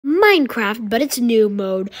Minecraft, but it's noob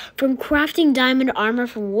mode. From crafting diamond armor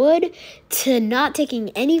from wood to not taking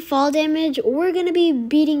any fall damage, we're going to be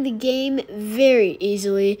beating the game very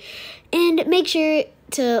easily. And make sure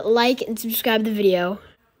to like and subscribe the video.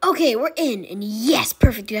 Okay, we're in, and yes,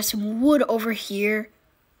 perfect. You have some wood over here.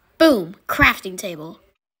 Boom, crafting table.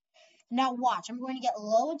 Now watch, I'm going to get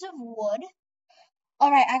loads of wood.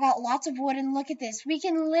 Alright, I got lots of wood, and look at this. We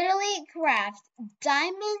can literally craft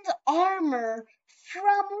diamond armor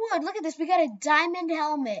from wood. Look at this. We got a diamond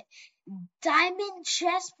helmet, diamond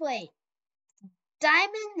chest plate,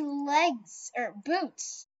 diamond legs, or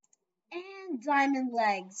boots, and diamond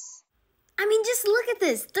legs. I mean, just look at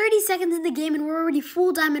this. 30 seconds in the game, and we're already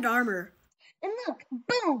full diamond armor. And look,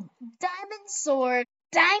 boom, diamond sword,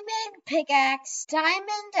 diamond pickaxe,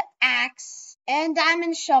 diamond axe, and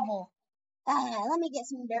diamond shovel. Let me get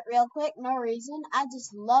some dirt real quick. No reason. I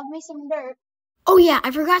just love me some dirt. Oh yeah, I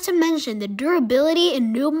forgot to mention, the durability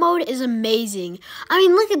in noob mode is amazing. I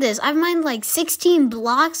mean, look at this. I've mined like 16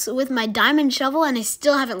 blocks with my diamond shovel, and I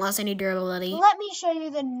still haven't lost any durability. Let me show you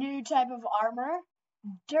the new type of armor.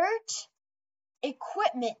 Dirt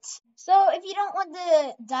equipment. So if you don't want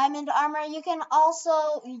the diamond armor, you can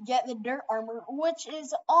also get the dirt armor, which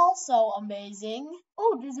is also amazing.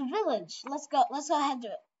 Oh, there's a village. Let's go ahead to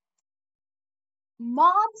it.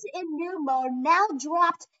 Mobs in noob mode now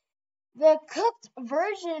dropped the cooked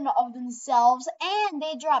version of themselves, and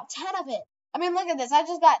they dropped 10 of it. I mean, look at this. I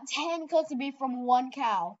just got 10 cooked beef from one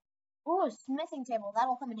cow. Ooh, a smithing table.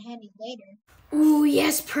 That'll come in handy later. Ooh,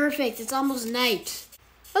 yes, perfect. It's almost night.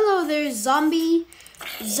 Hello there, zombie.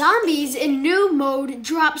 Zombies in noob mode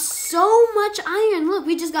drop so much iron. Look,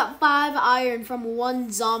 we just got 5 iron from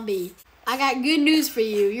one zombie. I got good news for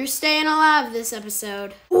you. You're staying alive this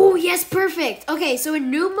episode. Oh, yes, perfect. Okay, so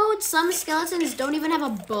in noob mode, some skeletons don't even have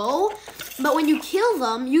a bow, but when you kill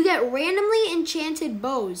them, you get randomly enchanted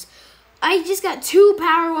bows. I just got 2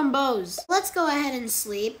 power 1 bows. Let's go ahead and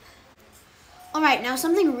sleep. All right, now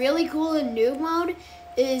something really cool in noob mode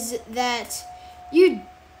is that you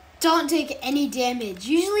don't take any damage.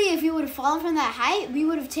 Usually, if you would have fallen from that height, we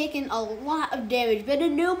would have taken a lot of damage, but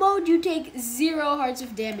in noob mode, you take 0 hearts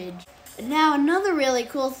of damage. Now, another really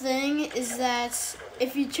cool thing is that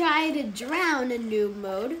if you try to drown in noob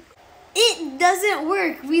mode, it doesn't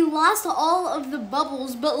work. We lost all of the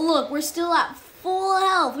bubbles, but look, we're still at full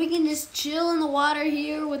health. We can just chill in the water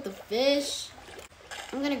here with the fish.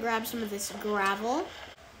 I'm gonna grab some of this gravel.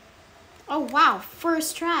 Oh wow,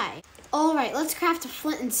 first try. All right, let's craft a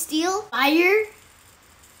flint and steel. Fire.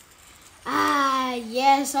 Ah,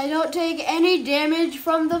 yes, I don't take any damage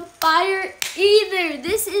from the fire either.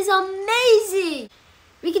 This is amazing.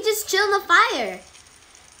 We can just chill in the fire.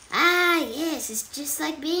 Ah, yes, it's just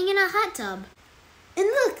like being in a hot tub. And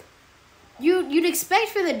look, you'd expect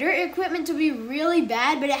for the dirt equipment to be really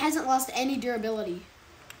bad, but it hasn't lost any durability.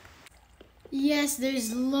 Yes,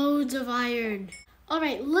 there's loads of iron. All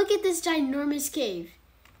right, look at this ginormous cave.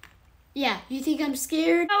 Yeah, you think I'm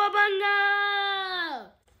scared? Cowabunga!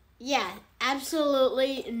 Yeah,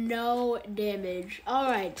 absolutely no damage.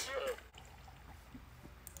 All right.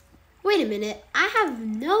 Wait a minute. I have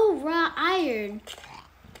no raw iron.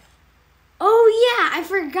 Oh yeah, I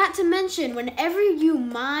forgot to mention, whenever you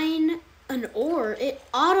mine an ore, it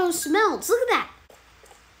auto smelts. Look at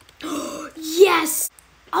that. Yes!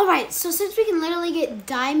 All right, so since we can literally get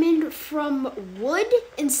diamond from wood,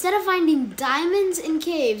 instead of finding diamonds in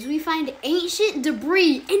caves, we find ancient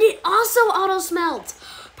debris, and it also auto smelts.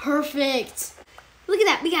 Perfect. Look at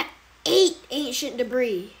that. We got 8 ancient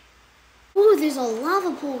debris. Ooh, there's a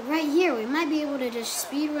lava pool right here. We might be able to just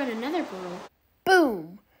speed run another portal.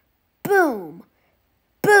 Boom. Boom.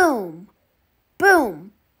 Boom.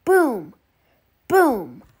 Boom. Boom.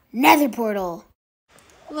 Boom. Nether portal.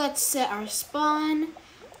 Let's set our spawn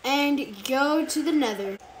and go to the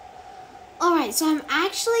nether. All right, so I'm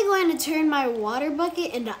actually going to turn my water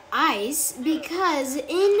bucket into ice because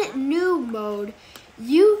in noob mode,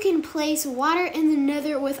 you can place water in the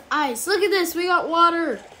nether with ice. Look at this, we got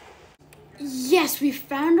water. Yes, we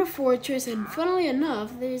found a fortress, and funnily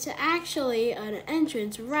enough, there's actually an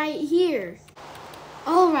entrance right here.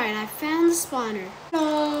 All right, I found the spawner.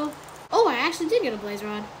 Hello. Oh, I actually did get a blaze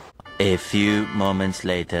rod. A few moments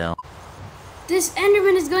later. This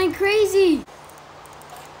Enderman is going crazy.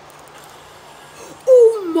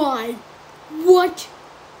 Oh my, what?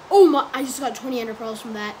 Oh my, I just got 20 ender pearls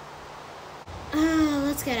from that.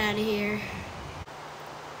 Let's get out of here.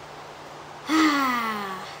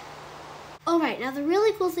 Alright, now the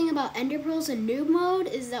really cool thing about ender pearls in noob mode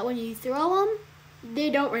is that when you throw them, they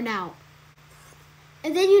don't run out.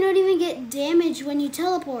 And then you don't even get damage when you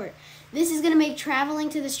teleport. This is going to make traveling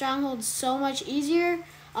to the stronghold so much easier.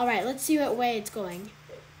 All right, let's see what way it's going.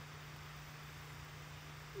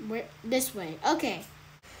 This way. Okay.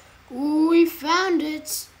 Ooh, we found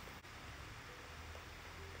it.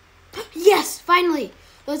 Yes, finally.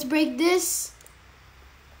 Let's break this.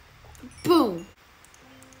 Boom.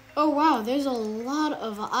 Oh, wow, there's a lot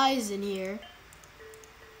of eyes in here.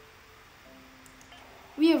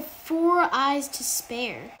 We have 4 eyes to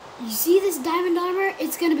spare. You see this diamond armor?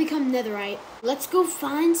 It's gonna become netherite. Let's go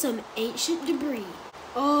find some ancient debris.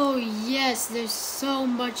 Oh yes, there's so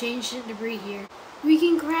much ancient debris here. We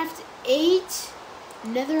can craft 8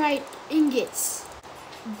 netherite ingots.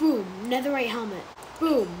 Boom, netherite helmet.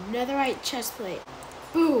 Boom, netherite chestplate.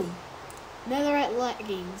 Boom, netherite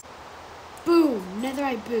leggings. Boom,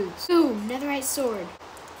 netherite boots. Boom, netherite sword.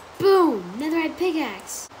 Boom, netherite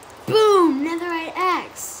pickaxe. Boom, netherite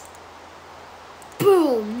axe.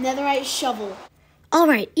 Boom, netherite shovel.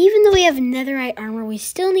 Alright, even though we have netherite armor, we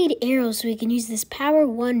still need arrows so we can use this power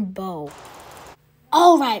 1 bow.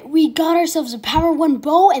 Alright, we got ourselves a power 1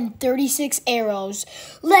 bow and 36 arrows.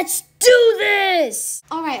 Let's do this!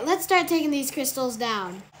 Alright, let's start taking these crystals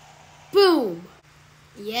down. Boom.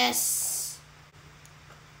 Yes.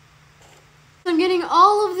 I'm getting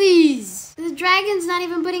all of these. The dragon's not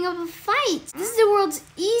even putting up a fight. This is the world's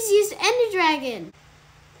easiest ender dragon.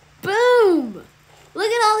 Boom. Look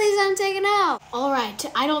at all these I'm taking out. All right,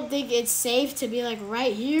 I don't think it's safe to be like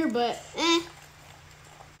right here, but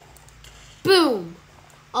Boom.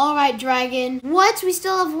 All right, dragon. What? We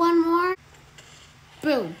still have one more?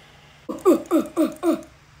 Boom.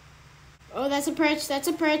 Oh, that's a perch. That's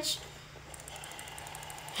a perch.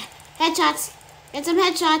 Headshots. Get some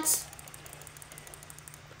headshots.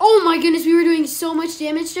 Oh my goodness, we were doing so much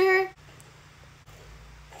damage to her.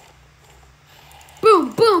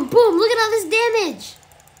 Boom, boom, boom. Look at all this damage.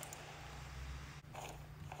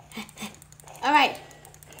 All right.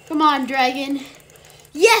 Come on, dragon.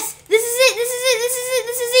 Yes, this is it. This is it. This is it.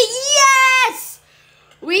 This is it. Yes!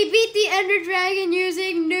 We beat the Ender Dragon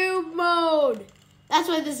using noob mode. That's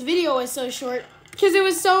why this video was so short, because it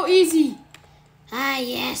was so easy. Ah,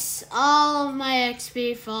 yes. All of my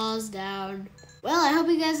XP falls down. Well, I hope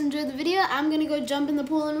you guys enjoyed the video. I'm going to go jump in the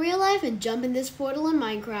pool in real life and jump in this portal in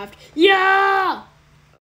Minecraft. Yeah!